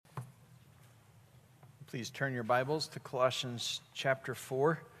Please turn your Bibles to Colossians chapter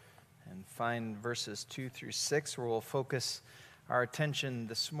 4 and find verses 2 through 6 where we'll focus our attention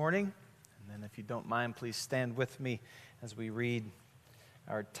this morning. And then if you don't mind, please stand with me as we read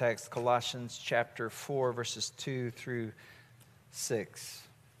our text, Colossians chapter 4, verses 2 through 6.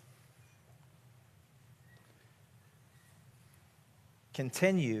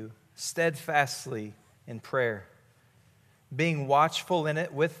 Continue steadfastly in prayer, being watchful in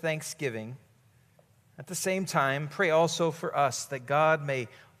it with thanksgiving. At the same time, pray also for us that God may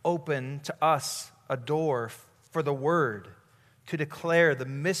open to us a door for the word to declare the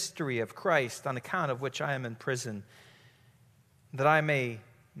mystery of Christ, on account of which I am in prison, that I may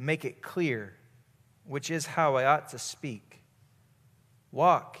make it clear, which is how I ought to speak.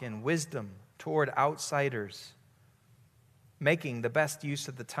 Walk in wisdom toward outsiders, making the best use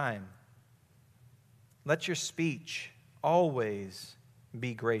of the time. Let your speech always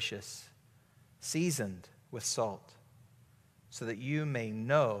be gracious, seasoned with salt, so that you may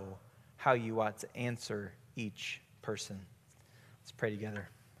know how you ought to answer each person. Let's pray together.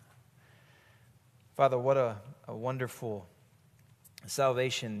 Father, what a wonderful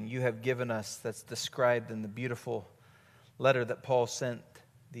salvation you have given us that's described in the beautiful letter that Paul sent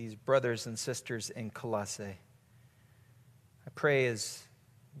these brothers and sisters in Colossae. I pray as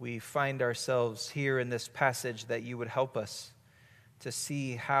we find ourselves here in this passage that you would help us to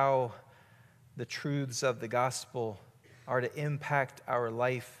see how the truths of the gospel are to impact our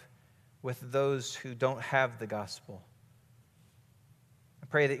life with those who don't have the gospel. I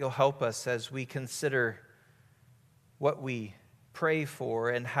pray that you'll help us as we consider what we pray for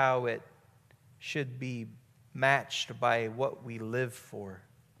and how it should be matched by what we live for.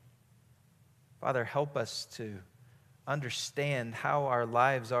 Father, help us to understand how our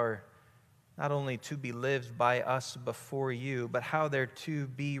lives are not only to be lived by us before you, but how they're to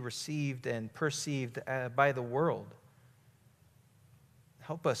be received and perceived by the world.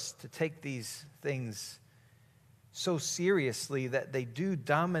 Help us to take these things so seriously that they do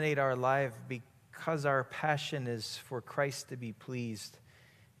dominate our life, because our passion is for Christ to be pleased,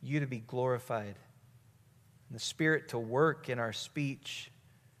 you to be glorified, and the Spirit to work in our speech,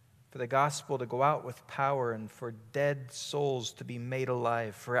 for the gospel to go out with power, and for dead souls to be made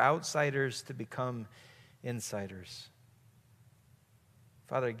alive, for outsiders to become insiders.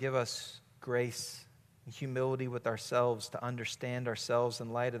 Father, give us grace and humility with ourselves to understand ourselves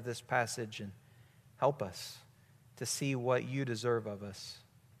in light of this passage, and help us to see what you deserve of us.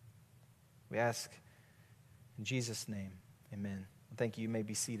 We ask in Jesus' name, amen. Thank you. You may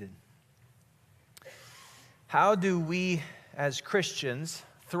be seated. How do we as Christians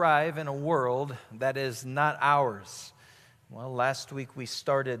thrive in a world that is not ours? Well, last week we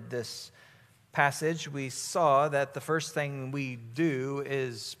started this passage. We saw that the first thing we do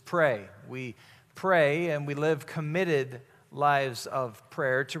is pray. We pray and we live committed lives of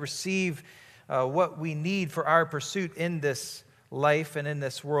prayer to receive what we need for our pursuit in this life and in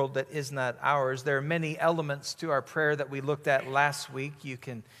this world that is not ours. There are many elements to our prayer that we looked at last week. You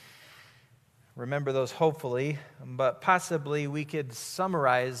can remember those hopefully, but possibly we could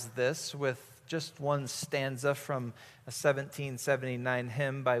summarize this with just one stanza from a 1779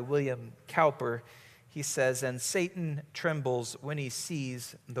 hymn by William Cowper. He says, "And Satan trembles when he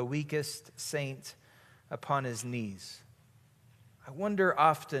sees the weakest saint upon his knees." I wonder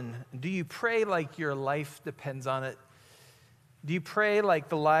often, do you pray like your life depends on it? Do you pray like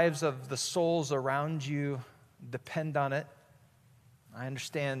the lives of the souls around you depend on it? I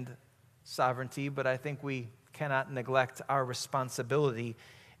understand sovereignty, but I think we cannot neglect our responsibility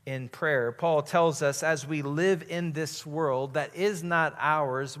in prayer. Paul tells us as we live in this world that is not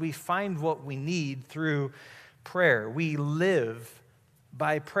ours, we find what we need through prayer. We live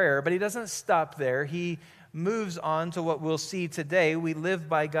by prayer, but he doesn't stop there. He moves on to what we'll see today. We live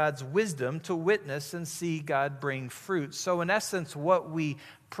by God's wisdom to witness and see God bring fruit. So in essence, what we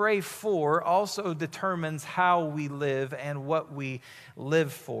pray for also determines how we live and what we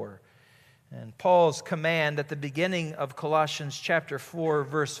live for. And Paul's command at the beginning of Colossians chapter 4,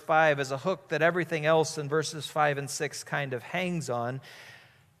 verse 5 is a hook that everything else in verses 5 and 6 kind of hangs on.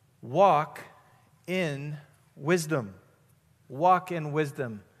 Walk in wisdom. Walk in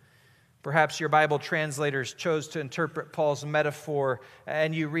wisdom. Perhaps your Bible translators chose to interpret Paul's metaphor,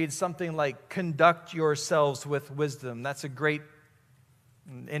 and you read something like, conduct yourselves with wisdom. That's a great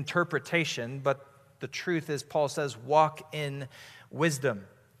interpretation, but the truth is Paul says, walk in wisdom.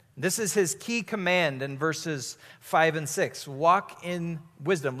 This is his key command in verses 5 and 6. Walk in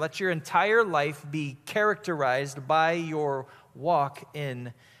wisdom. Let your entire life be characterized by your walk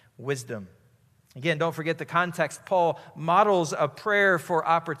in wisdom. Again, don't forget the context. Paul models a prayer for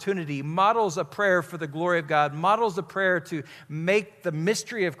opportunity, models a prayer for the glory of God, models a prayer to make the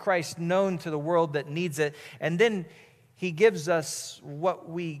mystery of Christ known to the world that needs it. And then he gives us what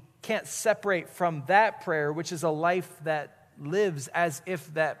we can't separate from that prayer, which is a life that lives as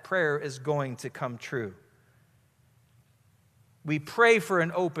if that prayer is going to come true. We pray for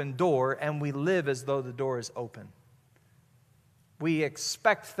an open door, and we live as though the door is open. We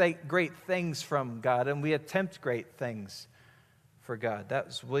expect great things from God, and we attempt great things for God. That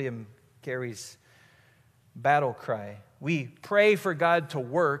was William Carey's battle cry. We pray for God to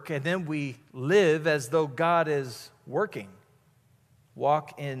work, and then we live as though God is working.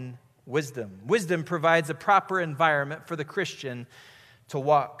 Walk in wisdom. Wisdom provides a proper environment for the Christian to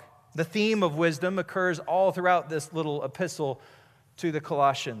walk. The theme of wisdom occurs all throughout this little epistle to the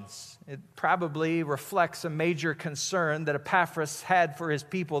Colossians. It probably reflects a major concern that Epaphras had for his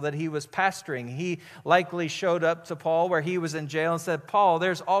people that he was pastoring. He likely showed up to Paul where he was in jail and said, Paul,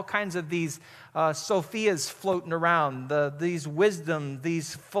 there's all kinds of these Sophias floating around, these wisdom,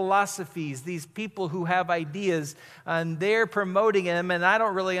 these philosophies, these people who have ideas, and they're promoting them, and I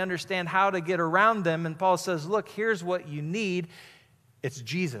don't really understand how to get around them. And Paul says, look, here's what you need. It's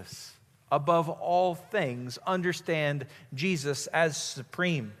Jesus. Above all things, understand Jesus as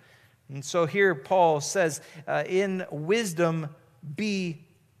supreme. And so here Paul says, in wisdom, be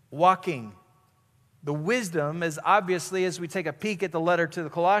walking. The wisdom is obviously, as we take a peek at the letter to the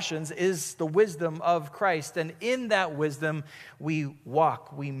Colossians, is the wisdom of Christ. And in that wisdom, we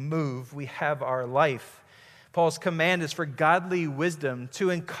walk, we move, we have our life. Paul's command is for godly wisdom to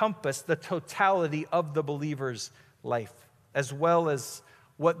encompass the totality of the believer's life, as well as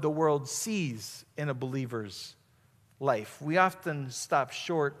what the world sees in a believer's life. We often stop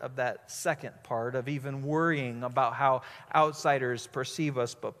short of that second part of even worrying about how outsiders perceive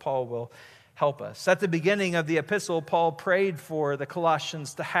us, but Paul will help us. At the beginning of the epistle, Paul prayed for the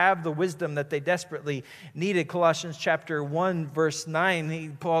Colossians to have the wisdom that they desperately needed. Colossians chapter 1, verse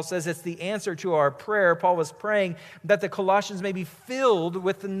 9, Paul says it's the answer to our prayer. Paul was praying that the Colossians may be filled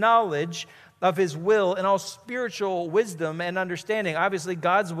with the knowledge of his will and all spiritual wisdom and understanding. Obviously,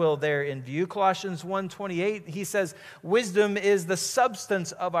 God's will there in view. Colossians 1:28, he says, wisdom is the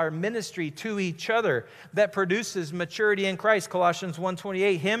substance of our ministry to each other that produces maturity in Christ. Colossians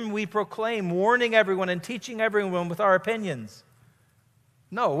 1:28, him we proclaim, warning everyone and teaching everyone with our opinions.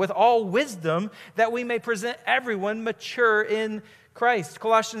 No, with all wisdom, that we may present everyone mature in Christ.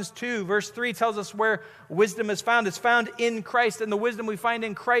 Colossians 2, verse 3 tells us where wisdom is found. It's found in Christ, and the wisdom we find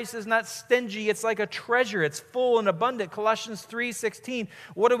in Christ is not stingy. It's like a treasure. It's full and abundant. Colossians 3:16,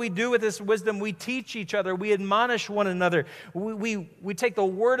 what do we do with this wisdom? We teach each other. We admonish one another. We take the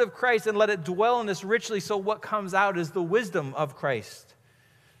word of Christ and let it dwell in us richly, so what comes out is the wisdom of Christ.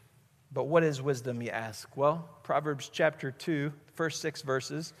 But what is wisdom, you ask? Well, Proverbs chapter 2, first 6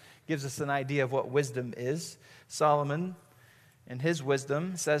 verses, gives us an idea of what wisdom is. Solomon, in his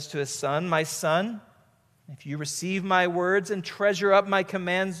wisdom, says to his son, my son, if you receive my words and treasure up my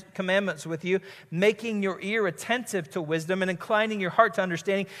commandments with you, making your ear attentive to wisdom and inclining your heart to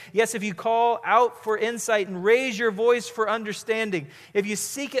understanding. Yes, if you call out for insight and raise your voice for understanding, if you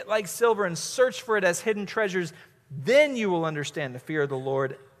seek it like silver and search for it as hidden treasures, then you will understand the fear of the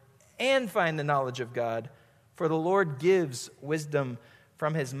Lord and find the knowledge of God. For the Lord gives wisdom,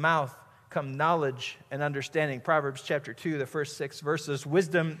 from his mouth come knowledge and understanding. Proverbs chapter 2, the first 6 verses.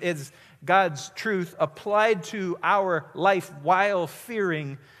 Wisdom is God's truth applied to our life while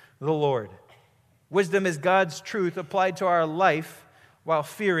fearing the Lord. Wisdom is God's truth applied to our life while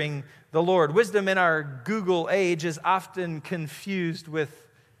fearing the Lord. Wisdom in our Google age is often confused with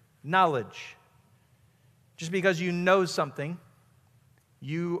knowledge. Just because you know something,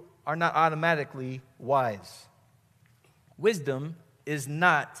 you are not automatically wise. Wisdom is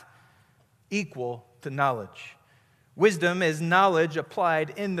not equal to knowledge. Wisdom is knowledge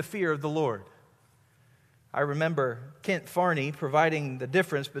applied in the fear of the Lord. I remember Kent Farney providing the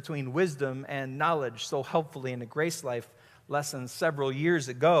difference between wisdom and knowledge so helpfully in a Grace Life lesson several years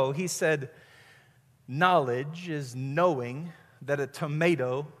ago. He said, knowledge is knowing that a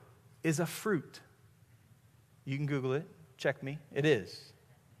tomato is a fruit. You can Google it, check me, it is.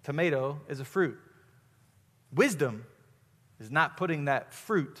 Tomato is a fruit. Wisdom is not putting that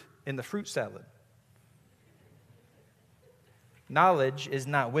fruit in the fruit salad. Knowledge is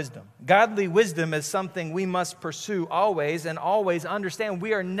not wisdom. Godly wisdom is something we must pursue always and always understand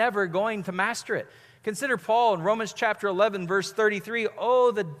we are never going to master it. Consider Paul in Romans chapter 11, verse 33.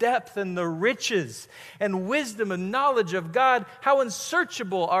 Oh, the depth and the riches and wisdom and knowledge of God. How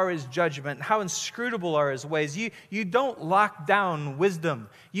unsearchable are his judgment. How inscrutable are his ways. You don't lock down wisdom.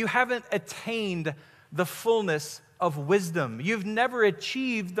 You haven't attained the fullness of wisdom. You've never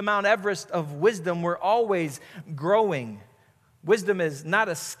achieved the Mount Everest of wisdom. We're always growing. Wisdom is not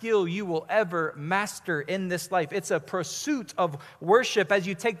a skill you will ever master in this life. It's a pursuit of worship as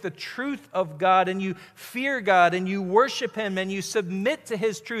you take the truth of God and you fear God and you worship Him and you submit to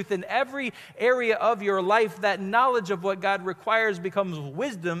His truth in every area of your life. That knowledge of what God requires becomes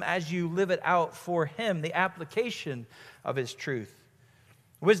wisdom as you live it out for Him, the application of His truth.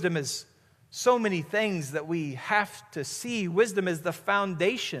 Wisdom is so many things that we have to see. Wisdom is the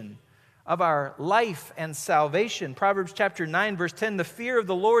foundation of our life and salvation. Proverbs chapter 9, verse 10, the fear of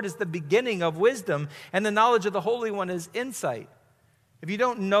the Lord is the beginning of wisdom, and the knowledge of the Holy One is insight. If you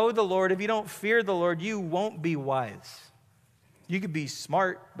don't know the Lord, if you don't fear the Lord, you won't be wise. You could be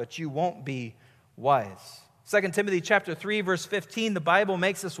smart, but you won't be wise. 2 Timothy chapter 3, verse 15, the Bible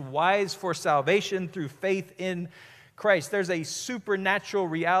makes us wise for salvation through faith in Christ. There's a supernatural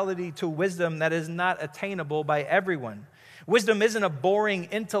reality to wisdom that is not attainable by everyone. Wisdom isn't a boring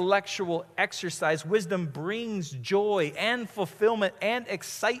intellectual exercise. Wisdom brings joy and fulfillment and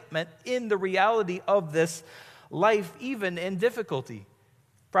excitement in the reality of this life, even in difficulty.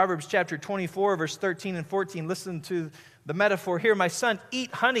 Proverbs chapter 24, verse 13 and 14. Listen to the metaphor here. My son,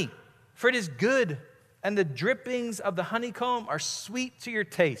 eat honey, for it is good, and the drippings of the honeycomb are sweet to your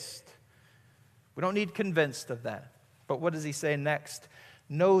taste. We don't need convinced of that. But what does he say next?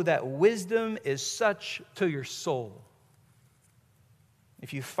 Know that wisdom is such to your soul.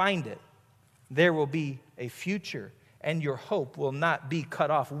 If you find it, there will be a future, and your hope will not be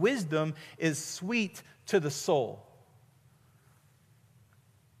cut off. Wisdom is sweet to the soul.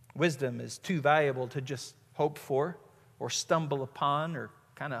 Wisdom is too valuable to just hope for or stumble upon or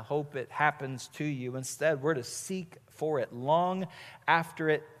kind of hope it happens to you. Instead, we're to seek for it, long after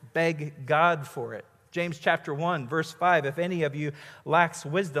it, beg God for it. James chapter 1, verse 5, if any of you lacks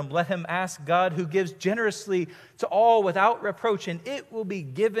wisdom, let him ask God, who gives generously to all without reproach, and it will be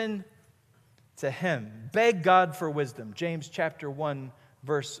given to him. Beg God for wisdom. James chapter 1,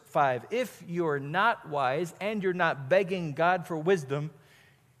 verse 5. If you're not wise and you're not begging God for wisdom,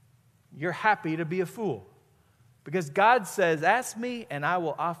 you're happy to be a fool. Because God says, ask me and I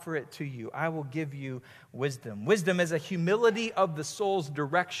will offer it to you. I will give you wisdom. Wisdom is a humility of the soul's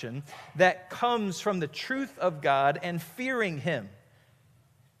direction that comes from the truth of God and fearing Him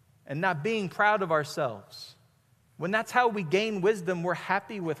and not being proud of ourselves. When that's how we gain wisdom, we're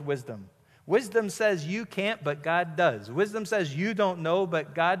happy with wisdom. Wisdom says you can't, but God does. Wisdom says you don't know,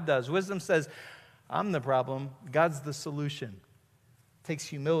 but God does. Wisdom says, I'm the problem, God's the solution. It takes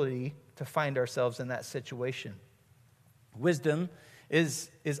humility to find ourselves in that situation. Wisdom is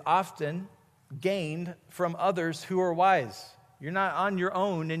often gained from others who are wise. You're not on your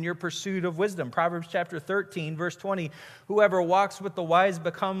own in your pursuit of wisdom. Proverbs chapter 13, verse 20, whoever walks with the wise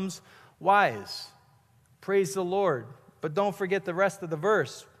becomes wise. Praise the Lord. But don't forget the rest of the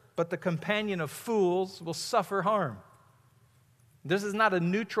verse. But the companion of fools will suffer harm. This is not a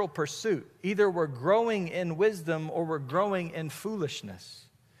neutral pursuit. Either we're growing in wisdom or we're growing in foolishness.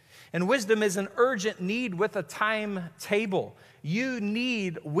 And wisdom is an urgent need with a timetable. You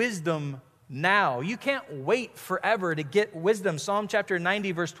need wisdom now. You can't wait forever to get wisdom. Psalm chapter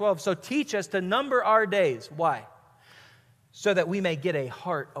 90, verse 12. So teach us to number our days. Why? So that we may get a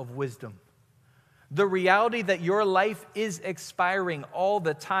heart of wisdom. The reality that your life is expiring all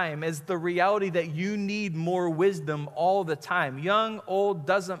the time is the reality that you need more wisdom all the time. Young, old,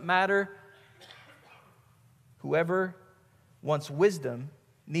 doesn't matter. Whoever wants wisdom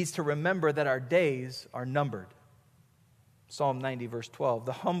needs to remember that our days are numbered. Psalm 90, verse 12.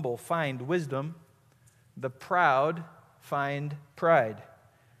 The humble find wisdom. The proud find pride.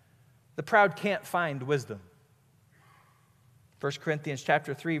 The proud can't find wisdom. 1 Corinthians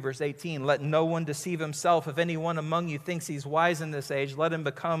chapter 3, verse 18. Let no one deceive himself. If anyone among you thinks he's wise in this age, let him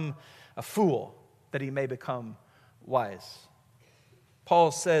become a fool, that he may become wise.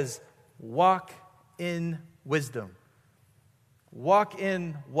 Paul says, walk in wisdom. Walk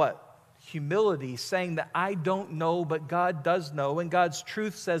in what? Humility, saying that I don't know, but God does know. And God's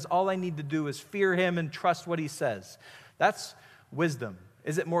truth says all I need to do is fear Him and trust what He says. That's wisdom.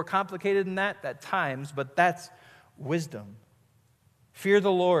 Is it more complicated than that? At times, but that's wisdom. Fear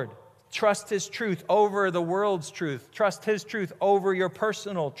the Lord. Trust His truth over the world's truth. Trust His truth over your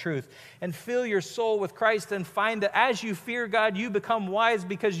personal truth. And fill your soul with Christ and find that as you fear God, you become wise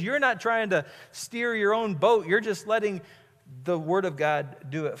because you're not trying to steer your own boat. You're just letting the Word of God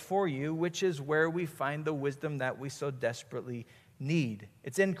do it for you, which is where we find the wisdom that we so desperately need.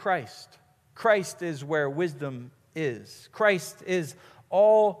 It's in Christ. Christ is where wisdom is. Christ is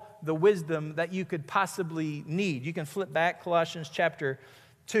all the wisdom that you could possibly need. You can flip back, Colossians chapter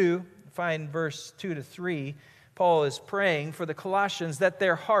 2, find verse 2 to 3. Paul is praying for the Colossians that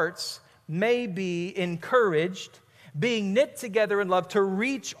their hearts may be encouraged, being knit together in love, to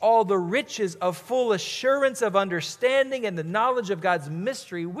reach all the riches of full assurance of understanding and the knowledge of God's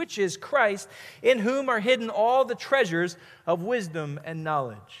mystery, which is Christ, in whom are hidden all the treasures of wisdom and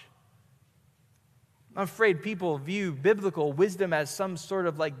knowledge. I'm afraid people view biblical wisdom as some sort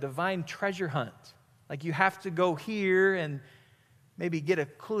of like divine treasure hunt. Like you have to go here and maybe get a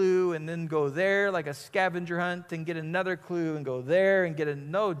clue and then go there, like a scavenger hunt, and get another clue and go there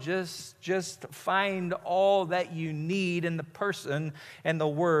and no, just find all that you need in the person and the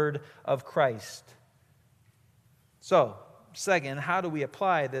word of Christ. So, second, how do we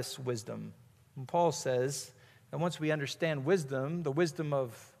apply this wisdom? And Paul says that once we understand wisdom, the wisdom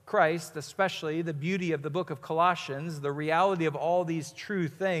of Christ, especially the beauty of the book of Colossians, the reality of all these true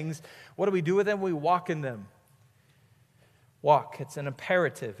things, what do we do with them? We walk in them. Walk, it's an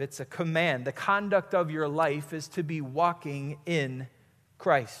imperative, it's a command. The conduct of your life is to be walking in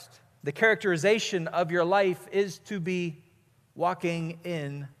Christ. The characterization of your life is to be walking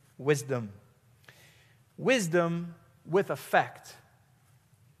in wisdom. Wisdom with effect.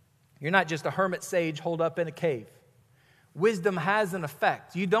 You're not just a hermit sage holed up in a cave. Wisdom has an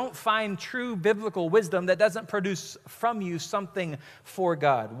effect. You don't find true biblical wisdom that doesn't produce from you something for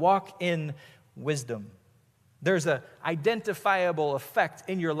God. Walk in wisdom. There's an identifiable effect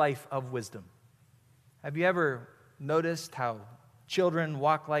in your life of wisdom. Have you ever noticed how children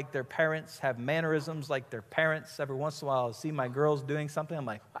walk like their parents, have mannerisms like their parents? Every once in a while, I'll see my girls doing something. I'm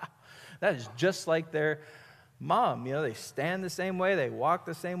like, wow, that is just like their mom. You know, they stand the same way, they walk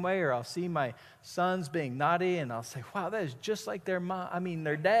the same way. Or I'll see my sons being naughty, and I'll say, wow, that is just like their mom.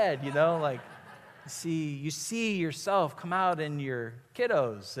 Their dad, you know, like, you see yourself come out in your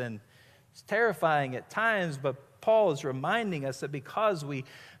kiddos, and it's terrifying at times, but Paul is reminding us that because we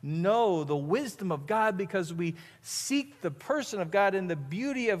know the wisdom of God, because we seek the person of God in the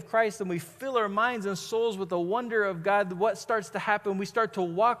beauty of Christ, and we fill our minds and souls with the wonder of God, what starts to happen? We start to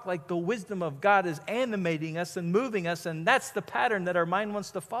walk like the wisdom of God is animating us and moving us, and that's the pattern that our mind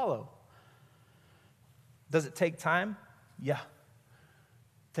wants to follow. Does it take time? Yeah.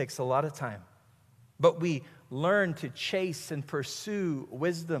 It takes a lot of time. But we learn to chase and pursue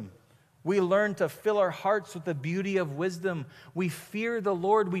wisdom. We learn to fill our hearts with the beauty of wisdom. We fear the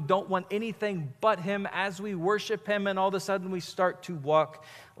Lord. We don't want anything but Him as we worship Him, and all of a sudden we start to walk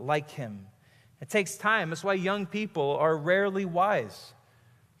like Him. It takes time. That's why young people are rarely wise,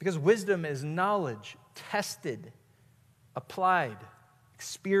 because wisdom is knowledge, tested, applied,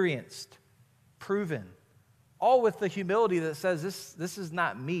 experienced, proven, all with the humility that says, this is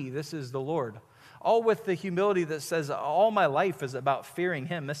not me, this is the Lord. All with the humility that says, all my life is about fearing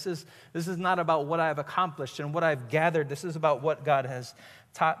Him. This is not about what I've accomplished and what I've gathered. This is about what God has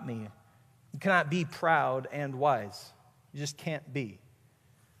taught me. You cannot be proud and wise. You just can't be.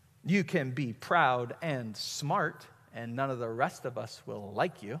 You can be proud and smart, and none of the rest of us will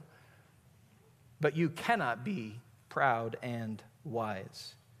like you. But you cannot be proud and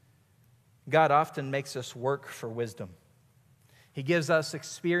wise. God often makes us work for wisdom. He gives us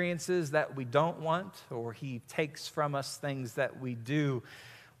experiences that we don't want, or He takes from us things that we do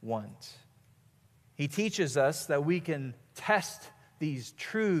want. He teaches us that we can test these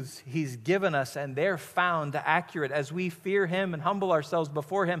truths He's given us, and they're found accurate as we fear Him and humble ourselves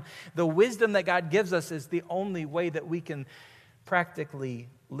before Him. The wisdom that God gives us is the only way that we can practically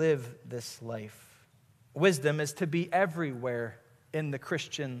live this life. Wisdom is to be everywhere in the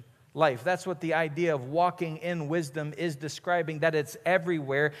Christian life. That's what the idea of walking in wisdom is describing, that it's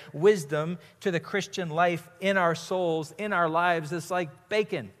everywhere. Wisdom to the Christian life in our souls, in our lives, is like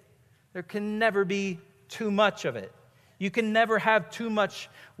bacon. There can never be too much of it. You can never have too much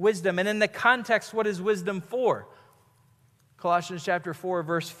wisdom. And in the context, what is wisdom for? Colossians chapter 4,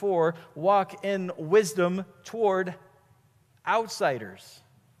 verse 4, walk in wisdom toward outsiders.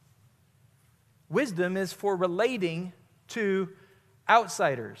 Wisdom is for relating to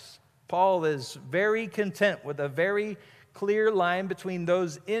outsiders. Paul is very content with a very clear line between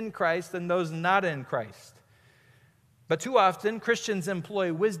those in Christ and those not in Christ. But too often, Christians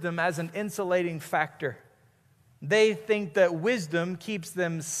employ wisdom as an insulating factor. They think that wisdom keeps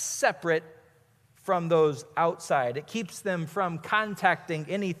them separate from those outside. It keeps them from contacting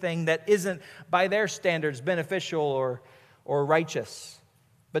anything that isn't, by their standards, beneficial or righteous.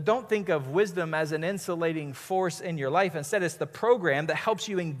 But don't think of wisdom as an insulating force in your life. Instead, it's the program that helps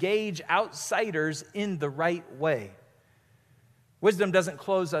you engage outsiders in the right way. Wisdom doesn't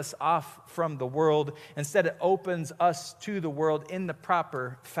close us off from the world. Instead, it opens us to the world in the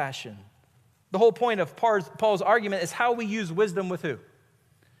proper fashion. The whole point of Paul's argument is how we use wisdom with who?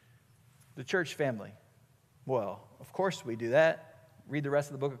 The church family. Well, of course we do that. Read the rest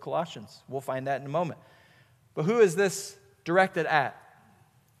of the book of Colossians. We'll find that in a moment. But who is this directed at?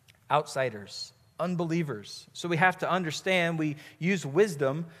 Outsiders, unbelievers. So we have to understand we use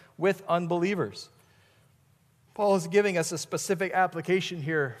wisdom with unbelievers. Paul is giving us a specific application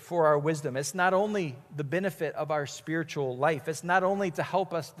here for our wisdom. It's not only the benefit of our spiritual life. It's not only to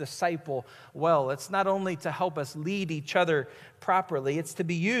help us disciple well. It's not only to help us lead each other properly. It's to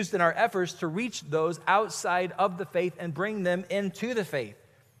be used in our efforts to reach those outside of the faith and bring them into the faith.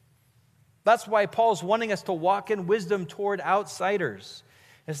 That's why Paul's wanting us to walk in wisdom toward outsiders.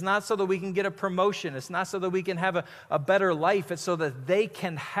 It's not so that we can get a promotion. It's not so that we can have a better life. It's so that they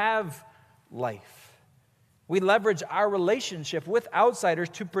can have life. We leverage our relationship with outsiders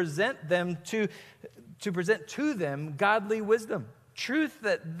to present to them godly wisdom, truth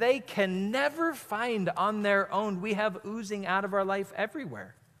that they can never find on their own. We have oozing out of our life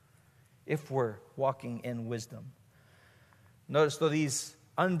everywhere if we're walking in wisdom. Notice, though these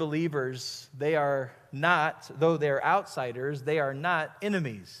unbelievers, though they're outsiders, they are not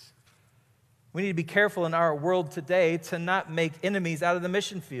enemies. We need to be careful in our world today to not make enemies out of the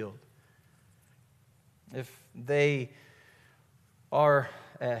mission field. If they are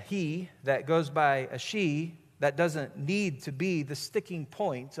a he that goes by a she, that doesn't need to be the sticking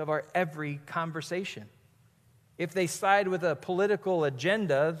point of our every conversation. If they side with a political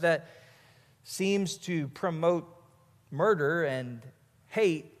agenda that seems to promote murder and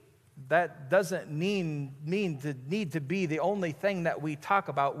hate, that doesn't need to be the only thing that we talk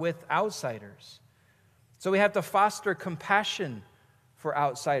about with outsiders. So we have to foster compassion for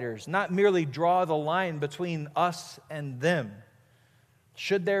outsiders, not merely draw the line between us and them.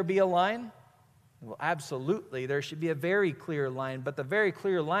 Should there be a line? Well, absolutely. There should be a very clear line, but the very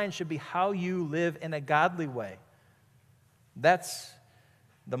clear line should be how you live in a godly way. That's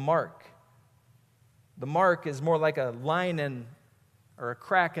the mark. The mark is more like a line or a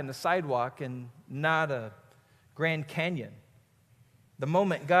crack in the sidewalk and not a Grand Canyon. The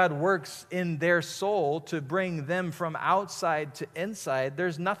moment God works in their soul to bring them from outside to inside,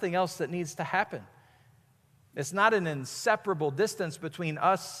 there's nothing else that needs to happen. It's not an inseparable distance between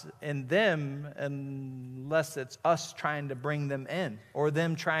us and them unless it's us trying to bring them in or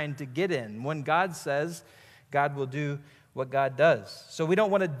them trying to get in. When God says, God will do what God does. So we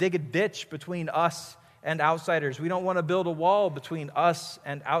don't want to dig a ditch between us and outsiders. We don't want to build a wall between us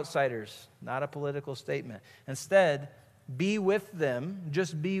and outsiders. Not a political statement. Instead, be with them,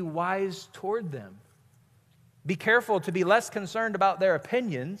 just be wise toward them. Be careful to be less concerned about their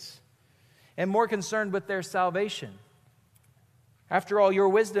opinions and more concerned with their salvation. After all, your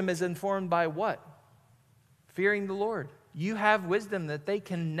wisdom is informed by what? Fearing the Lord. You have wisdom that they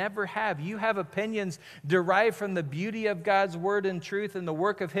can never have. You have opinions derived from the beauty of God's word and truth and the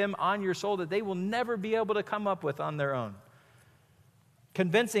work of Him on your soul that they will never be able to come up with on their own.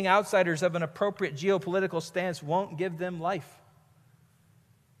 Convincing outsiders of an appropriate geopolitical stance won't give them life.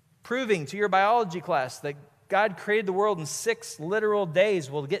 Proving to your biology class that God created the world in 6 literal days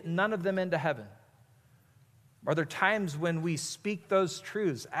will get none of them into heaven. Are there times when we speak those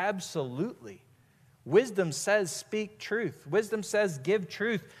truths? Absolutely. Wisdom says speak truth. Wisdom says give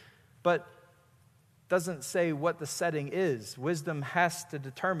truth, but doesn't say what the setting is. Wisdom has to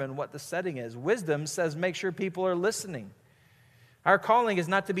determine what the setting is. Wisdom says make sure people are listening. Our calling is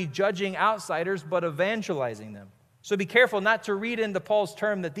not to be judging outsiders, but evangelizing them. So be careful not to read into Paul's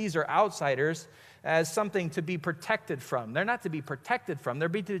term that these are outsiders as something to be protected from. They're not to be protected from. They're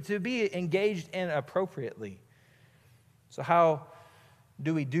to be engaged in appropriately. So how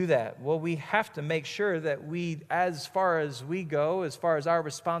do we do that? Well, we have to make sure that we, as far as we go, as far as our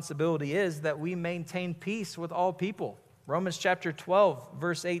responsibility is, that we maintain peace with all people. Romans chapter 12,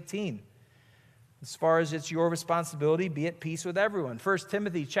 verse 18. As far as it's your responsibility, be at peace with everyone. 1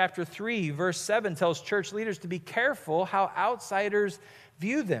 Timothy chapter 3, verse 7 tells church leaders to be careful how outsiders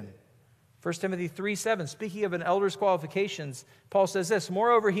view them. 1 Timothy 3:7, speaking of an elder's qualifications, Paul says this,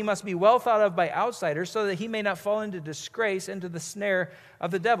 moreover, he must be well thought of by outsiders so that he may not fall into disgrace, into the snare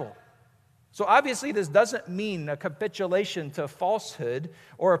of the devil. So obviously this doesn't mean a capitulation to falsehood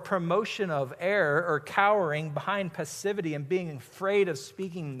or a promotion of error or cowering behind passivity and being afraid of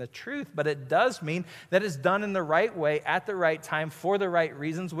speaking the truth, but it does mean that it's done in the right way, at the right time, for the right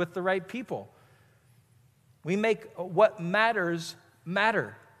reasons, with the right people. We make what matters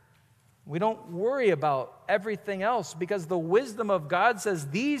matter. We don't worry about everything else because the wisdom of God says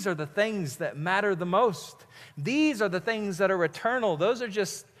these are the things that matter the most. These are the things that are eternal. Those are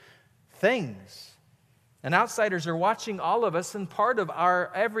just things. And outsiders are watching all of us, and part of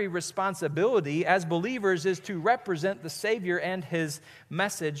our every responsibility as believers is to represent the Savior and His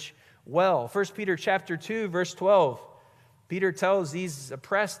message well. 1 Peter chapter 2, verse 12. Peter tells these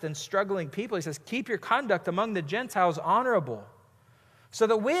oppressed and struggling people, he says, keep your conduct among the Gentiles honorable, so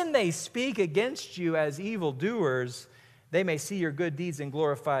that when they speak against you as evildoers, they may see your good deeds and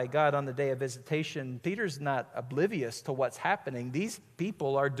glorify God on the day of visitation. Peter's not oblivious to what's happening. These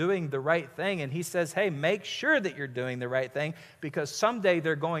people are doing the right thing, and he says, hey, make sure that you're doing the right thing because someday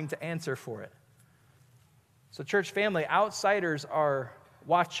they're going to answer for it. So church family, outsiders are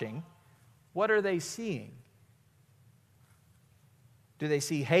watching. What are they seeing? Do they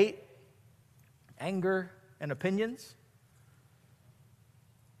see hate, anger, and opinions?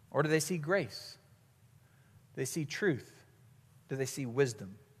 Or do they see grace? Do they see truth? Do they see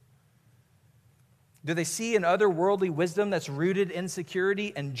wisdom? Do they see an otherworldly wisdom that's rooted in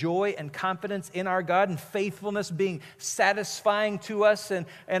security and joy and confidence in our God and faithfulness being satisfying to us and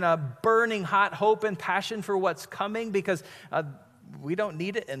a burning hot hope and passion for what's coming? Because we don't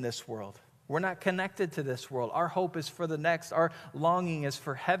need it in this world. We're not connected to this world. Our hope is for the next. Our longing is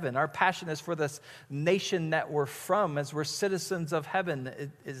for heaven. Our passion is for this nation that we're from as we're citizens of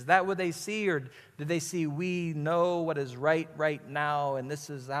heaven. Is that what they see, or do they see we know what is right now, and this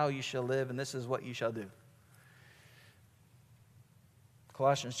is how you shall live, and this is what you shall do?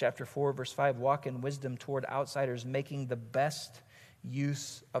 Colossians chapter 4, verse 5, walk in wisdom toward outsiders, making the best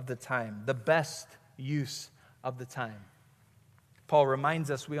use of the time. The best use of the time. Paul reminds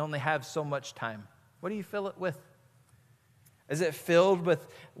us we only have so much time. What do you fill it with? Is it filled with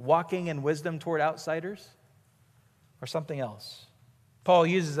walking in wisdom toward outsiders or something else? Paul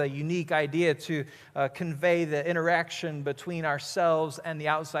uses a unique idea to convey the interaction between ourselves and the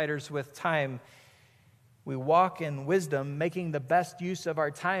outsiders with time. We walk in wisdom, making the best use of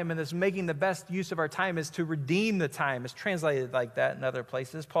our time, and this making the best use of our time is to redeem the time. It's translated like that in other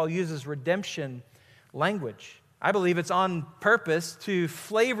places. Paul uses redemption language. I believe it's on purpose to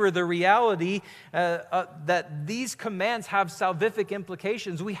flavor the reality that these commands have salvific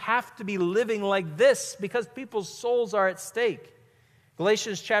implications. We have to be living like this because people's souls are at stake.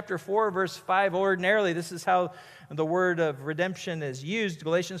 Galatians chapter 4, verse 5, ordinarily, this is how the word of redemption is used.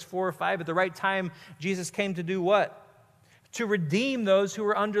 Galatians 4:5, at the right time, Jesus came to do what? To redeem those who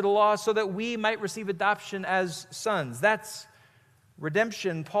were under the law so that we might receive adoption as sons. That's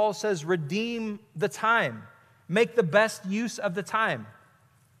redemption. Paul says, redeem the time. Make the best use of the time.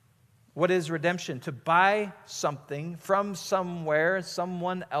 What is redemption? To buy something from somewhere,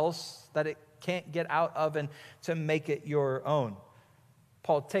 someone else that it can't get out of, and to make it your own.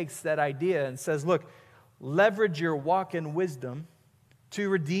 Paul takes that idea and says, look, leverage your walk in wisdom to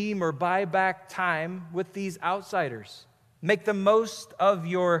redeem or buy back time with these outsiders. Make the most of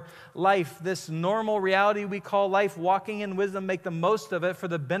your life, this normal reality we call life, walking in wisdom, make the most of it for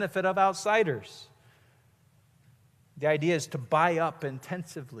the benefit of outsiders. The idea is to buy up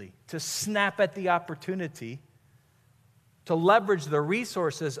intensively, to snap at the opportunity, to leverage the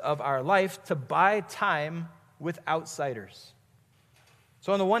resources of our life to buy time with outsiders.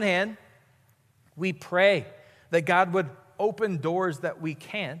 So on the one hand, we pray that God would open doors that we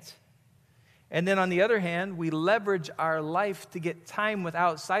can't. And then on the other hand, we leverage our life to get time with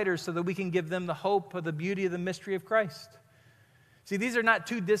outsiders so that we can give them the hope of the beauty of the mystery of Christ. See, these are not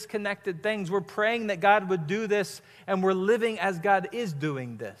two disconnected things. We're praying that God would do this, and we're living as God is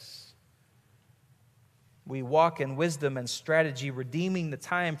doing this. We walk in wisdom and strategy, redeeming the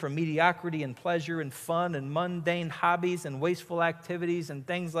time from mediocrity and pleasure and fun and mundane hobbies and wasteful activities and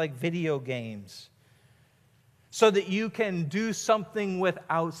things like video games, so that you can do something with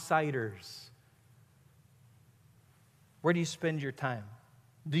outsiders. Where do you spend your time?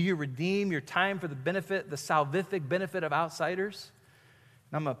 Do you redeem your time for the benefit, the salvific benefit of outsiders?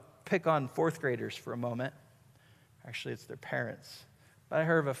 And I'm going to pick on fourth graders for a moment. Actually, it's their parents. But I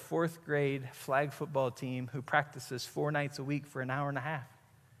heard of a fourth grade flag football team who practices 4 nights a week for an hour and a half.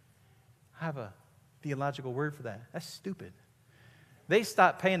 I have a theological word for that. That's stupid. They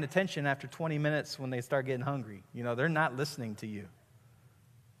stop paying attention after 20 minutes when they start getting hungry. You know, they're not listening to you.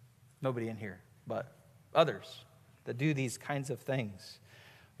 Nobody in here, but others that do these kinds of things.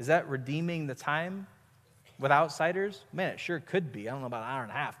 Is that redeeming the time with outsiders? Man, it sure could be. I don't know about an hour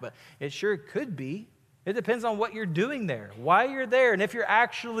and a half, but it sure could be. It depends on what you're doing there, why you're there, and if you're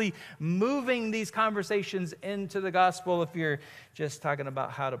actually moving these conversations into the gospel, if you're just talking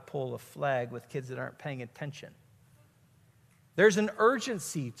about how to pull a flag with kids that aren't paying attention. There's an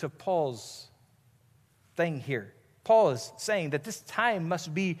urgency to Paul's thing here. Paul is saying that this time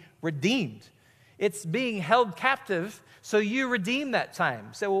must be redeemed. It's being held captive, so you redeem that time.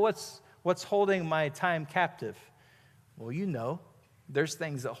 You say, well, what's holding my time captive? Well, you know, there's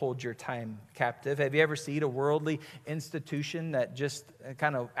things that hold your time captive. Have you ever seen a worldly institution that just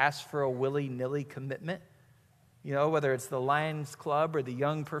kind of asks for a willy-nilly commitment? You know, whether it's the Lions Club or the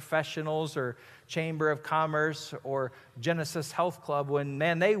Young Professionals or Chamber of Commerce or Genesis Health Club, when,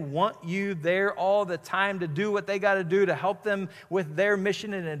 man, they want you there all the time to do what they got to do to help them with their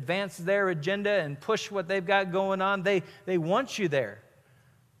mission and advance their agenda and push what they've got going on. They want you there.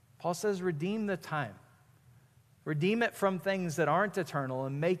 Paul says, redeem the time. Redeem it from things that aren't eternal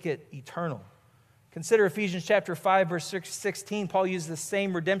and make it eternal. Consider Ephesians chapter 5, verse 16. Paul uses the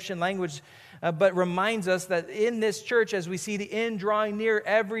same redemption language, but reminds us that in this church, as we see the end drawing near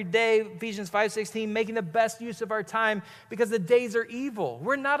every day, Ephesians 5:16, making the best use of our time because the days are evil.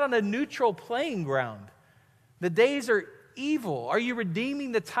 We're not on a neutral playing ground. The days are evil. Are you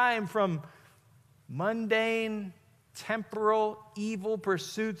redeeming the time from mundane, temporal, evil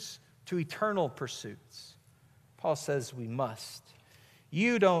pursuits to eternal pursuits? Paul says we must.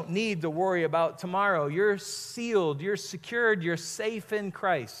 You don't need to worry about tomorrow. You're sealed, you're secured, you're safe in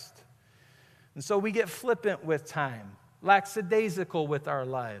Christ. And so we get flippant with time, lackadaisical with our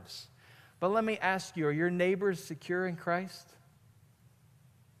lives. But let me ask you, are your neighbors secure in Christ?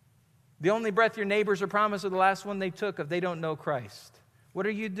 The only breath your neighbors are promised are the last one they took if they don't know Christ. What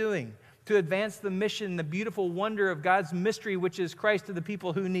are you doing to advance the mission, the beautiful wonder of God's mystery, which is Christ, to the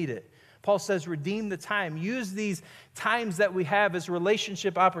people who need it? Paul says, redeem the time. Use these times that we have as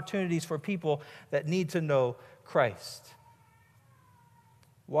relationship opportunities for people that need to know Christ.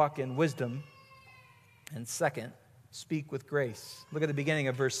 Walk in wisdom. And second, speak with grace. Look at the beginning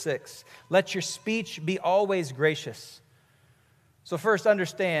of verse 6. Let your speech be always gracious. So first,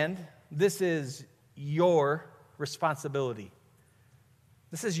 understand, this is your responsibility.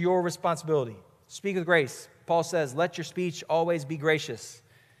 This is your responsibility. Speak with grace. Paul says, let your speech always be gracious.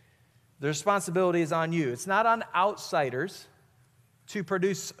 The responsibility is on you. It's not on outsiders to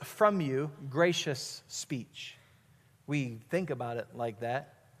produce from you gracious speech. We think about it like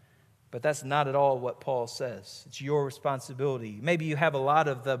that, but that's not at all what Paul says. It's your responsibility. Maybe you have a lot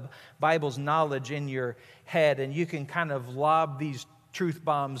of the Bible's knowledge in your head, and you can kind of lob these truth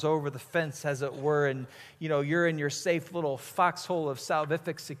bombs over the fence, as it were, and you're in your safe little foxhole of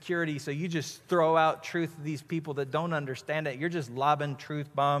salvific security, so you just throw out truth to these people that don't understand it. You're just lobbing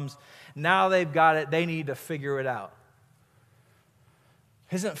truth bombs. Now they've got it. They need to figure it out.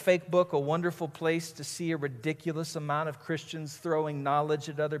 Isn't Facebook a wonderful place to see a ridiculous amount of Christians throwing knowledge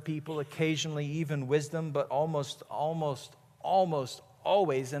at other people, occasionally even wisdom, but almost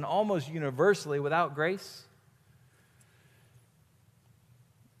always and almost universally without grace?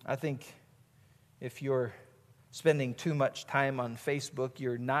 I think if you're spending too much time on Facebook,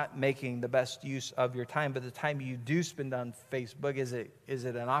 you're not making the best use of your time. But the time you do spend on Facebook, is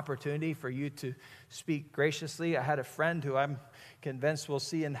it an opportunity for you to speak graciously? I had a friend who I'm convinced we'll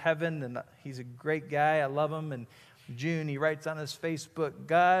see in heaven, and he's a great guy. I love him. And in June, he writes on his Facebook,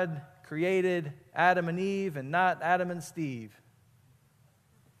 God created Adam and Eve and not Adam and Steve.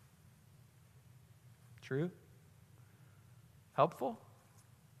 True? Helpful?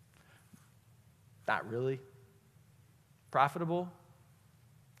 Not really. Profitable?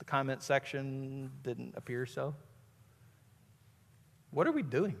 The comment section didn't appear so. What are we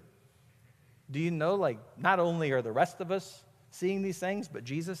doing? Do you know, not only are the rest of us seeing these things, but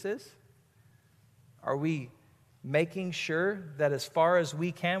Jesus is? Are we making sure that as far as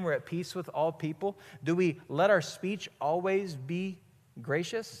we can, we're at peace with all people? Do we let our speech always be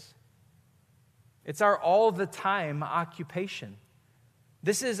gracious? It's our all-the-time occupation.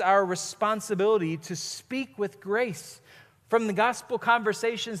 This is our responsibility to speak with grace. From the gospel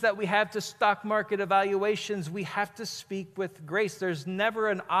conversations that we have to stock market evaluations, we have to speak with grace. There's never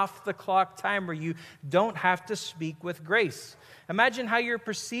an off-the-clock time where you don't have to speak with grace. Imagine how you're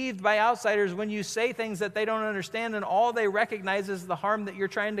perceived by outsiders when you say things that they don't understand and all they recognize is the harm that you're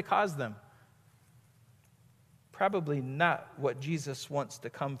trying to cause them. Probably not what Jesus wants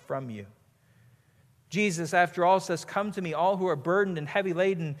to come from you. Jesus, after all, says, come to me, all who are burdened and heavy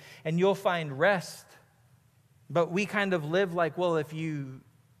laden, and you'll find rest. But we kind of live like, well, if you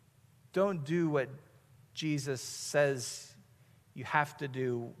don't do what Jesus says you have to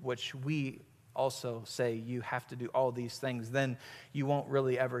do, which we also say you have to do all these things, then you won't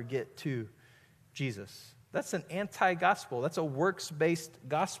really ever get to Jesus. That's an anti-gospel. That's a works-based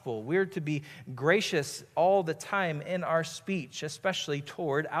gospel. We're to be gracious all the time in our speech, especially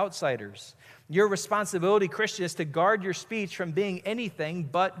toward outsiders. Your responsibility, Christian, is to guard your speech from being anything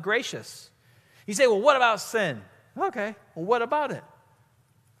but gracious. You say, well, what about sin? Okay, well, what about it?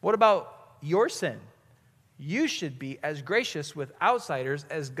 What about your sin? You should be as gracious with outsiders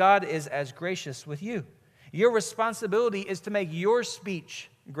as God is as gracious with you. Your responsibility is to make your speech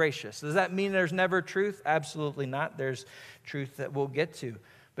gracious. Does that mean there's never truth? Absolutely not. There's truth that we'll get to.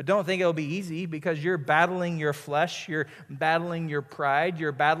 But don't think it'll be easy, because you're battling your flesh, you're battling your pride,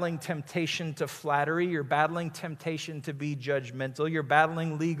 you're battling temptation to flattery, you're battling temptation to be judgmental, you're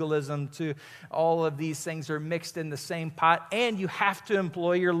battling legalism to all of these things are mixed in the same pot, and you have to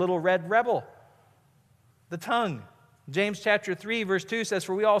employ your little red rebel, the tongue. James chapter 3, verse 2 says,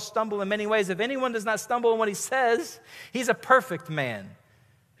 "For we all stumble in many ways. If anyone does not stumble in what he says, he's a perfect man,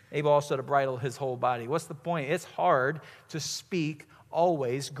 able also to bridle his whole body." What's the point? It's hard to speak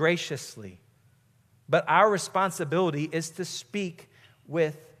always graciously. But our responsibility is to speak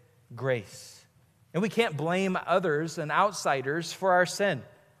with grace. And we can't blame others and outsiders for our sin.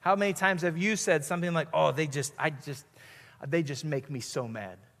 How many times have you said something like, "Oh, they just make me so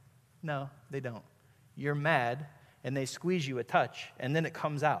mad"? No, they don't. You're mad, and they squeeze you a touch, and then it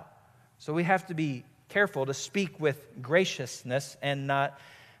comes out. So we have to be careful to speak with graciousness and not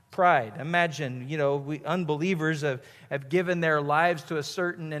pride. Imagine, unbelievers have given their lives to a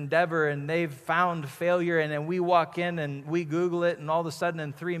certain endeavor, and they've found failure, and then we walk in and we Google it, and all of a sudden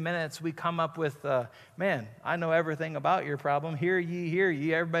in 3 minutes we come up with, "Man, I know everything about your problem. Hear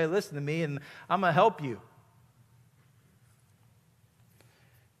ye, everybody listen to me, and I'm going to help you."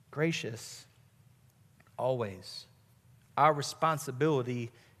 Gracious, always. Our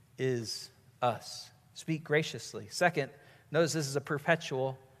responsibility is us. Speak graciously. Second, notice this is a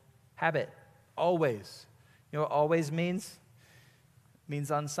perpetual habit. Always. You know what always means? It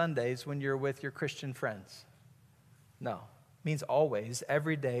means on Sundays when you're with your Christian friends. No. It means always,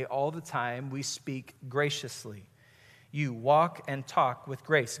 every day, all the time, we speak graciously. You walk and talk with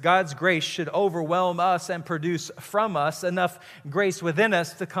grace. God's grace should overwhelm us and produce from us enough grace within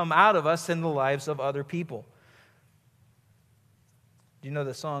us to come out of us in the lives of other people. Do you know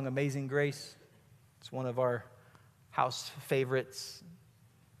the song Amazing Grace? It's one of our house favorites.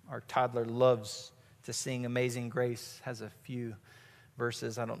 Our toddler loves to sing Amazing Grace. Has a few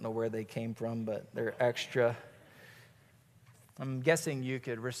verses. I don't know where they came from, but they're extra. I'm guessing you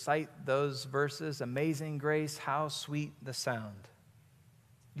could recite those verses. Amazing grace, how sweet the sound.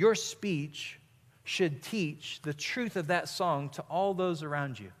 Your speech should teach the truth of that song to all those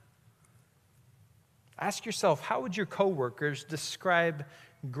around you. Ask yourself, how would your coworkers describe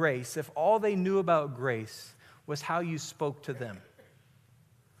grace if all they knew about grace was how you spoke to them?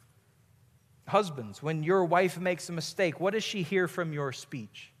 Husbands, when your wife makes a mistake, what does she hear from your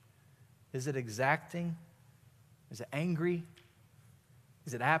speech? Is it exacting? Is it angry?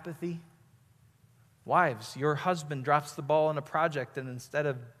 Is it apathy? Wives, your husband drops the ball on a project, and instead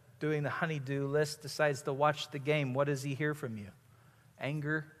of doing the honey-do list, decides to watch the game. What does he hear from you?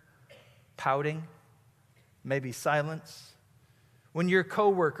 Anger? Pouting? Maybe silence? When your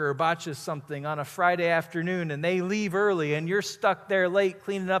coworker botches something on a Friday afternoon and they leave early and you're stuck there late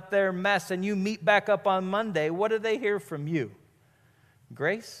cleaning up their mess and you meet back up on Monday, what do they hear from you?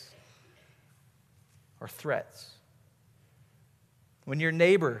 Grace or threats? When your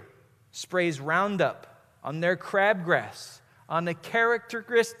neighbor sprays Roundup on their crabgrass on a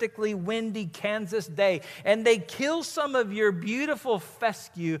characteristically windy Kansas day, and they kill some of your beautiful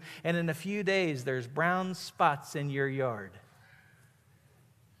fescue, and in a few days there's brown spots in your yard.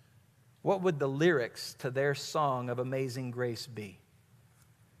 What would the lyrics to their song of Amazing Grace be?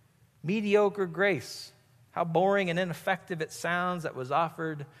 Mediocre grace. How boring and ineffective it sounds that was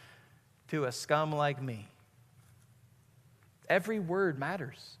offered to a scum like me. Every word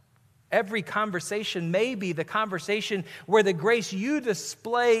matters. Every conversation may be the conversation where the grace you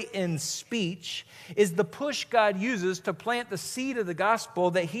display in speech is the push God uses to plant the seed of the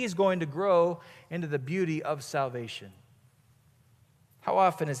gospel that He's going to grow into the beauty of salvation. How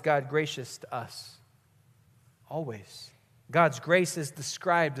often is God gracious to us? Always. God's grace is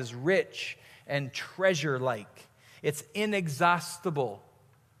described as rich and treasure-like. It's inexhaustible.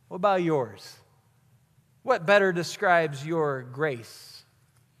 What about yours? What better describes your grace?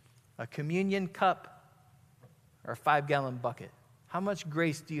 A communion cup or a 5-gallon bucket? How much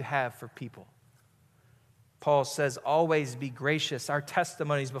grace do you have for people? Paul says, always be gracious. Our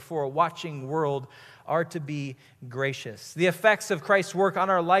testimonies before a watching world are to be gracious. The effects of Christ's work on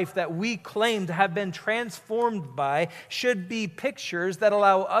our life that we claim to have been transformed by should be pictures that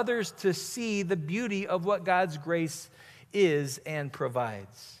allow others to see the beauty of what God's grace is and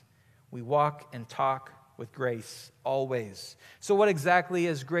provides. We walk and talk with grace always. So what exactly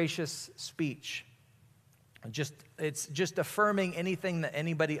is gracious speech? It's just affirming anything that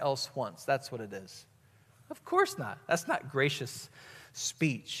anybody else wants. That's what it is. Of course not. That's not gracious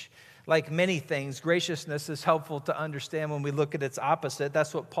speech. Like many things, graciousness is helpful to understand when we look at its opposite.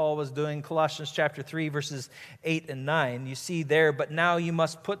 That's what Paul was doing in Colossians chapter 3, verses 8 and 9. You see there, but now you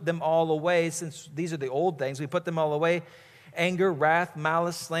must put them all away, since these are the old things. We put them all away. Anger, wrath,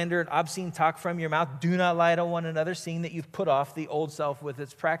 malice, slander, and obscene talk from your mouth. Do not lie to one another, seeing that you've put off the old self with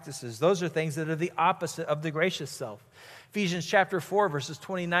its practices. Those are things that are the opposite of the gracious self. Ephesians chapter 4, verses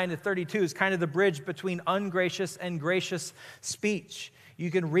 29 to 32 is kind of the bridge between ungracious and gracious speech. You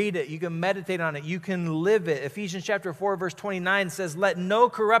can read it. You can meditate on it. You can live it. Ephesians chapter 4, verse 29 says, let no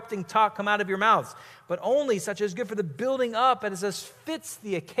corrupting talk come out of your mouths, but only such as is good for the building up and as fits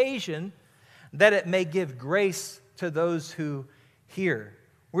the occasion, that it may give grace to those who hear.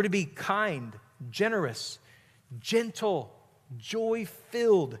 We're to be kind, generous, gentle,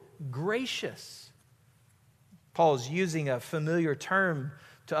 joy-filled, gracious. Paul's using a familiar term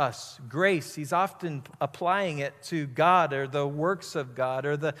to us, grace. He's often applying it to God or the works of God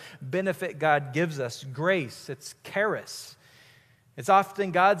or the benefit God gives us. Grace, it's charis. It's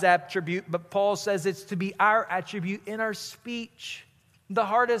often God's attribute, but Paul says it's to be our attribute in our speech. The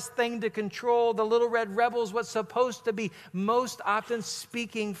hardest thing to control, the little red rebel, is what's supposed to be most often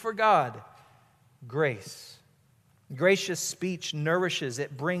speaking for God. Grace. Gracious speech nourishes,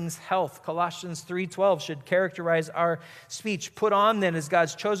 it brings health. Colossians 3:12 should characterize our speech. Put on then as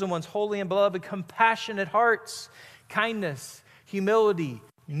God's chosen ones, holy and beloved, compassionate hearts, kindness, humility,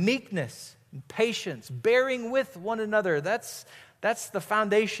 meekness, patience, bearing with one another. That's the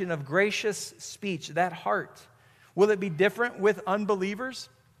foundation of gracious speech, that heart. Will it be different with unbelievers?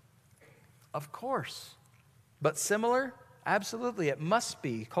 Of course. But similar? Absolutely, it must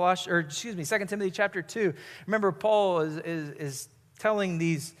be. 2 Timothy chapter 2. Remember, Paul is telling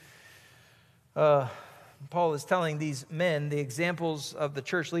these men the examples of the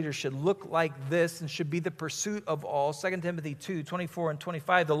church leaders should look like this and should be the pursuit of all. 2 Timothy 2, 24 and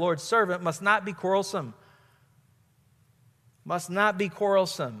 25. The Lord's servant must not be quarrelsome. Must not be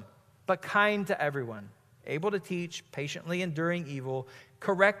quarrelsome, but kind to everyone, able to teach, patiently enduring evil,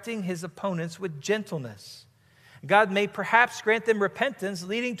 correcting his opponents with gentleness. God may perhaps grant them repentance,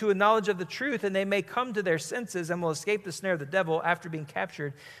 leading to a knowledge of the truth, and they may come to their senses and will escape the snare of the devil after being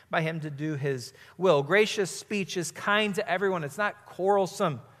captured by him to do his will. Gracious speech is kind to everyone. It's not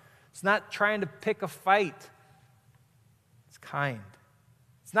quarrelsome. It's not trying to pick a fight. It's kind.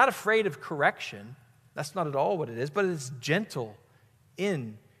 It's not afraid of correction. That's not at all what it is, but it's gentle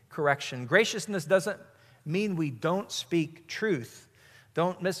in correction. Graciousness doesn't mean we don't speak truth.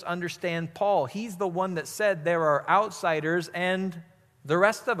 Don't misunderstand Paul. He's the one that said there are outsiders and the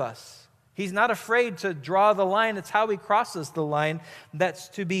rest of us. He's not afraid to draw the line. It's how he crosses the line. That's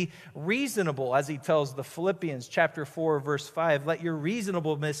to be reasonable, as he tells the Philippians chapter 4, verse 5. Let your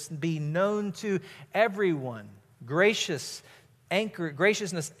reasonableness be known to everyone. Graciousness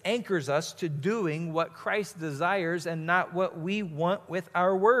anchors us to doing what Christ desires and not what we want with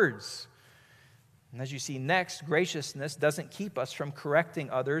our words. And as you see next, graciousness doesn't keep us from correcting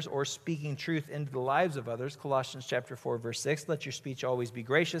others or speaking truth into the lives of others. Colossians chapter 4, verse 6, let your speech always be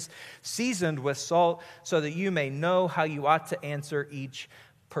gracious, seasoned with salt, so that you may know how you ought to answer each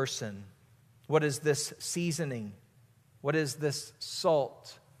person. What is this seasoning? What is this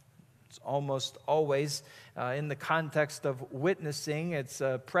salt? It's almost always in the context of witnessing. It's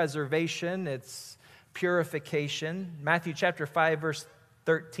preservation. It's purification. Matthew chapter 5, verse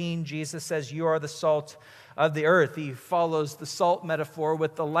 13, Jesus says, you are the salt of the earth. He follows the salt metaphor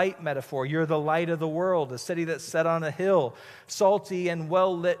with the light metaphor. You're the light of the world, a city that's set on a hill. Salty and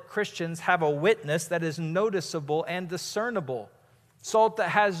well-lit Christians have a witness that is noticeable and discernible. Salt that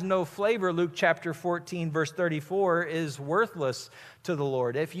has no flavor, Luke chapter 14, verse 34, is worthless to the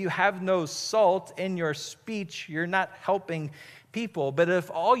Lord. If you have no salt in your speech, you're not helping people. But if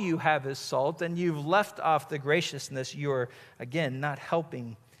all you have is salt and you've left off the graciousness, you're, again, not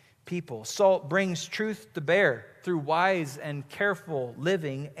helping people. Salt brings truth to bear through wise and careful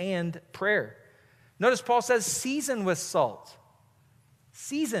living and prayer. Notice Paul says, season with salt.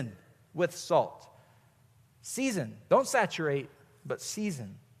 Season with salt. Season. Don't saturate, but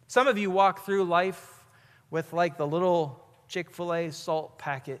season. Some of you walk through life with like the little Chick-fil-A salt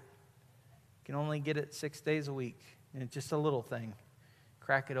packet. can only get it 6 days a week. And it's just a little thing.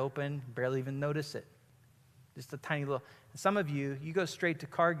 Crack it open, barely even notice it. Just a tiny little. Some of you go straight to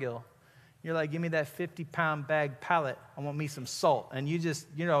Cargill. You're like, give me that 50-pound bag pallet. I want me some salt. And you just,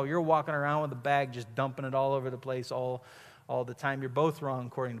 you're walking around with a bag just dumping it all over the place all the time. You're both wrong,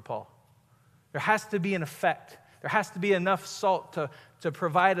 according to Paul. There has to be an effect. There has to be enough salt to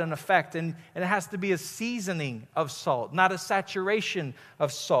provide an effect. And it has to be a seasoning of salt, not a saturation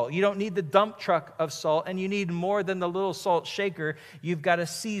of salt. You don't need the dump truck of salt, and you need more than the little salt shaker. You've got to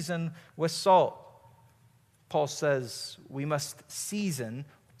season with salt. Paul says we must season,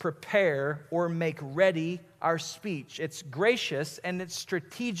 prepare, or make ready our speech. It's gracious and it's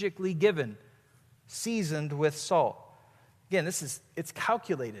strategically given, seasoned with salt. Again, it's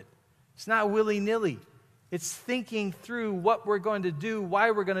calculated. It's not willy-nilly. It's thinking through what we're going to do,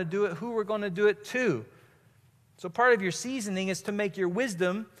 why we're going to do it, who we're going to do it to. So part of your seasoning is to make your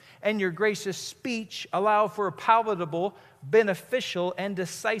wisdom and your gracious speech allow for a palatable, beneficial, and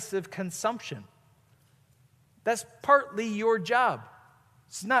decisive consumption. That's partly your job.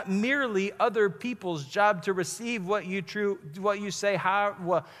 It's not merely other people's job to receive what you say.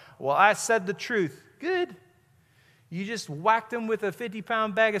 Well, I said the truth. Good. You just whacked them with a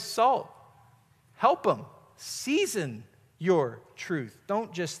 50-pound bag of salt. Help them. Season your truth.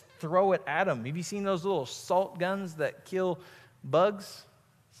 Don't just throw it at them. Have you seen those little salt guns that kill bugs?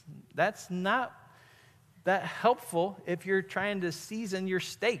 That's not that helpful if you're trying to season your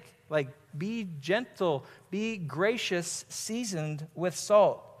steak. Like, be gentle, be gracious, seasoned with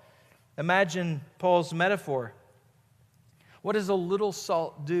salt. Imagine Paul's metaphor. What does a little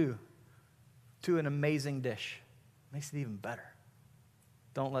salt do to an amazing dish? It makes it even better.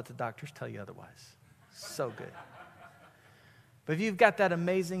 Don't let the doctors tell you otherwise. So good. But if you've got that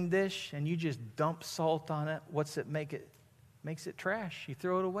amazing dish and you just dump salt on it, what's it make it? Makes it trash. You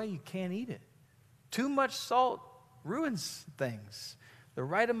throw it away, you can't eat it. Too much salt ruins things. The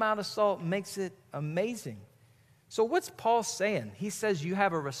right amount of salt makes it amazing. So what's Paul saying? He says you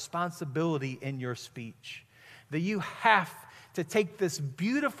have a responsibility in your speech, that you have to take this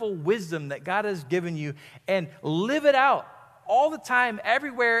beautiful wisdom that God has given you and live it out all the time,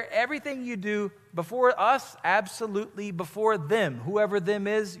 everywhere, everything you do. Before us, absolutely. Before them, whoever them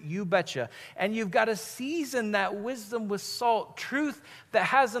is, you betcha. And you've got to season that wisdom with salt, truth that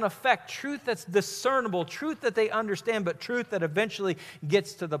has an effect, truth that's discernible, truth that they understand, but truth that eventually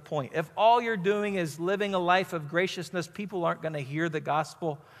gets to the point. If all you're doing is living a life of graciousness, people aren't going to hear the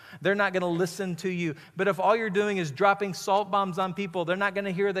gospel. They're not going to listen to you. But if all you're doing is dropping salt bombs on people, they're not going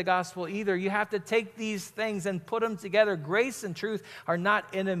to hear the gospel either. You have to take these things and put them together. Grace and truth are not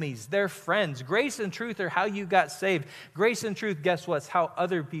enemies. They're friends. Grace and truth are how you got saved. Grace and truth, guess what? It's how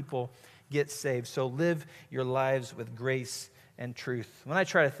other people get saved. So live your lives with grace and truth. When I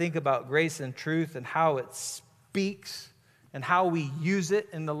try to think about grace and truth and how it speaks and how we use it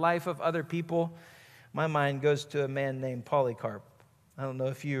in the life of other people, my mind goes to a man named Polycarp. I don't know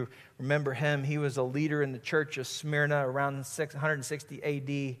if you remember him. He was a leader in the church of Smyrna around 660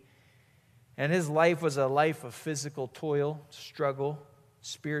 AD. And his life was a life of physical toil, struggle,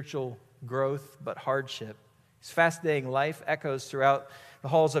 spiritual growth, but hardship. His fascinating life echoes throughout the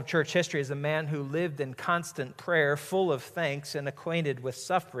halls of church history as a man who lived in constant prayer, full of thanks and acquainted with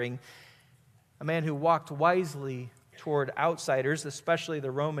suffering. A man who walked wisely toward outsiders, especially the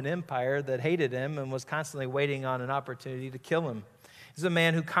Roman Empire that hated him and was constantly waiting on an opportunity to kill him. He's a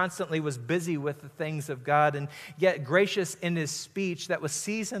man who constantly was busy with the things of God and yet gracious in his speech that was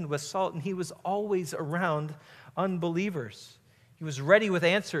seasoned with salt, and he was always around unbelievers. He was ready with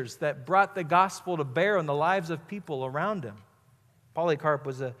answers that brought the gospel to bear on the lives of people around him. Polycarp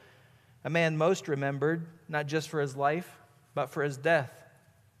was a man most remembered, not just for his life, but for his death.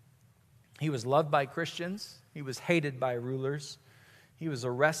 He was loved by Christians. He was hated by rulers. He was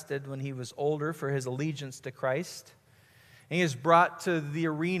arrested when he was older for his allegiance to Christ. And he was brought to the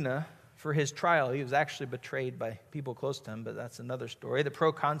arena for his trial. He was actually betrayed by people close to him, but that's another story. The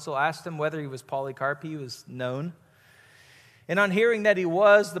proconsul asked him whether he was Polycarp. He was known. And on hearing that he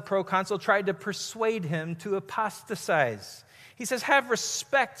was, the proconsul tried to persuade him to apostatize. He says, have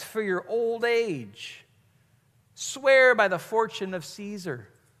respect for your old age. Swear by the fortune of Caesar.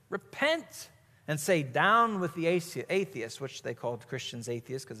 Repent and say, down with the atheists, which they called Christians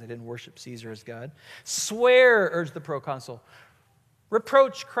atheists because they didn't worship Caesar as God. Swear, urged the proconsul.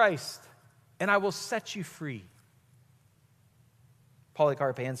 Reproach Christ, and I will set you free.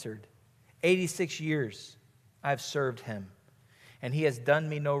 Polycarp answered, 86 years I have served him, and he has done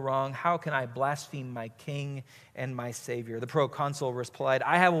me no wrong. How can I blaspheme my king and my Savior? The proconsul replied,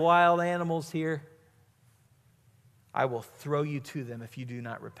 I have wild animals here. I will throw you to them if you do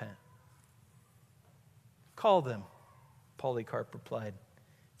not repent. Call them, Polycarp replied.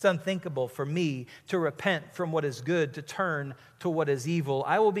 It's unthinkable for me to repent from what is good, to turn to what is evil.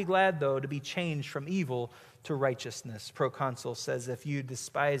 I will be glad, though, to be changed from evil to righteousness. Proconsul says, if you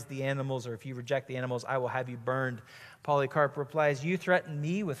despise the animals or if you reject the animals, I will have you burned. Polycarp replies, you threaten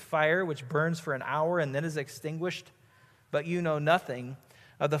me with fire which burns for an hour and then is extinguished, but you know nothing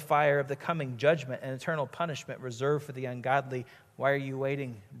of the fire of the coming judgment and eternal punishment reserved for the ungodly. Why are you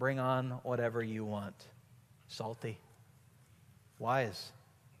waiting? Bring on whatever you want. Salty, wise,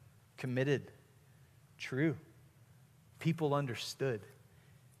 committed, true. People understood,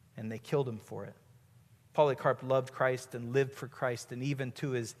 and they killed him for it. Polycarp loved Christ and lived for Christ, and even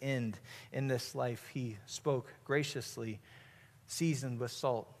to his end in this life, he spoke graciously, seasoned with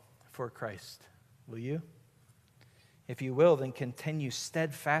salt for Christ. Will you? If you will, then continue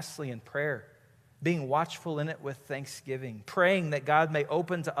steadfastly in prayer, being watchful in it with thanksgiving, praying that God may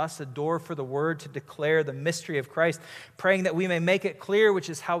open to us a door for the word to declare the mystery of Christ, praying that we may make it clear, which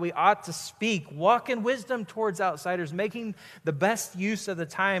is how we ought to speak. Walk in wisdom towards outsiders, making the best use of the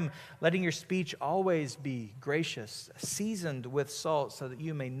time, letting your speech always be gracious, seasoned with salt, so that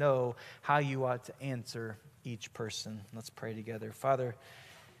you may know how you ought to answer each person. Let's pray together. Father,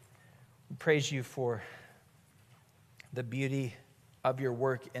 we praise you for the beauty of your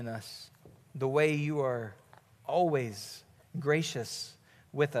work in us, the way you are always gracious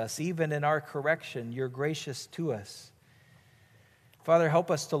with us. Even in our correction, you're gracious to us. Father,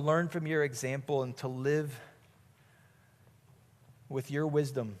 help us to learn from your example and to live with your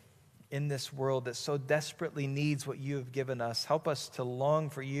wisdom in this world that so desperately needs what you have given us. Help us to long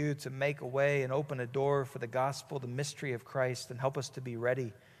for you to make a way and open a door for the gospel, the mystery of Christ, and help us to be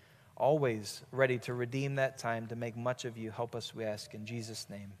ready, always ready to redeem that time, to make much of you. Help us, we ask, in Jesus'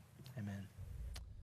 name. Amen.